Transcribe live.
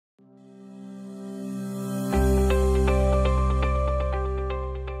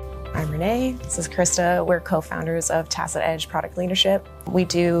Renee. This is Krista. We're co-founders of Tacit Edge Product Leadership. We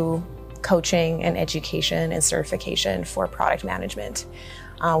do coaching and education and certification for product management.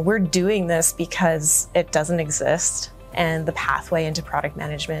 We're doing this because it doesn't exist and the pathway into product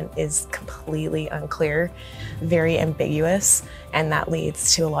management is completely unclear, very ambiguous, and that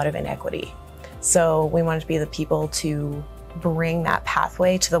leads to a lot of inequity. So we wanted to be the people to bring that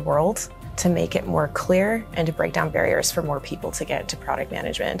pathway to the world, to make it more clear and to break down barriers for more people to get into product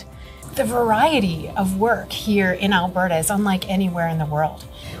management. The variety of work here in Alberta is unlike anywhere in the world.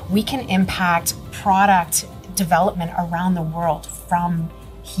 We can impact product development around the world from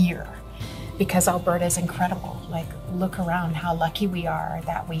here because Alberta is incredible. Like, look around how lucky we are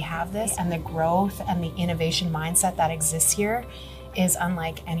that we have this, and the growth and the innovation mindset that exists here is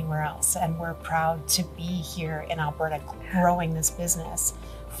unlike anywhere else. And we're proud to be here in Alberta growing this business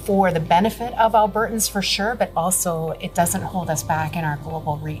for the benefit of Albertans for sure, but also it doesn't hold us back in our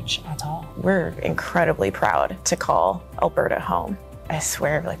global reach at all. We're incredibly proud to call Alberta home. I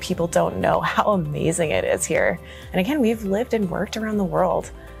swear, like, people don't know how amazing it is here. And again, we've lived and worked around the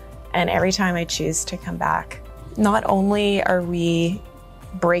world. And every time I choose to come back, not only are we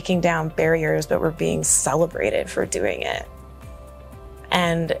breaking down barriers, but we're being celebrated for doing it.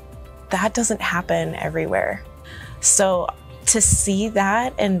 And that doesn't happen everywhere. So to see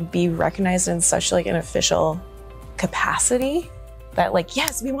that and be recognized in such like an official capacity that, like,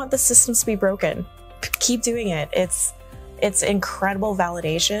 yes, we want the systems to be broken, keep doing it. It's incredible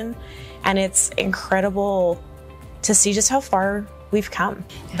validation, and it's incredible to see just how far we've come.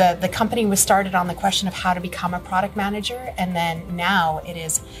 The company was started on the question of how to become a product manager, and then now it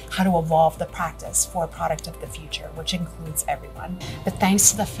is how to evolve the practice for product of the future, which includes everyone. But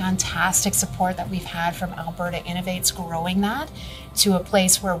thanks to the fantastic support that we've had from Alberta Innovates growing that to a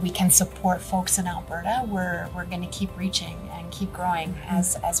place where we can support folks in Alberta, we're going to keep reaching and keep growing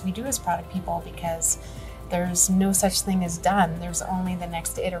as we do as product people, because there's no such thing as done. There's only the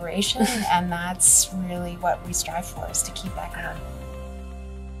next iteration, and that's really what we strive for, is to keep that going.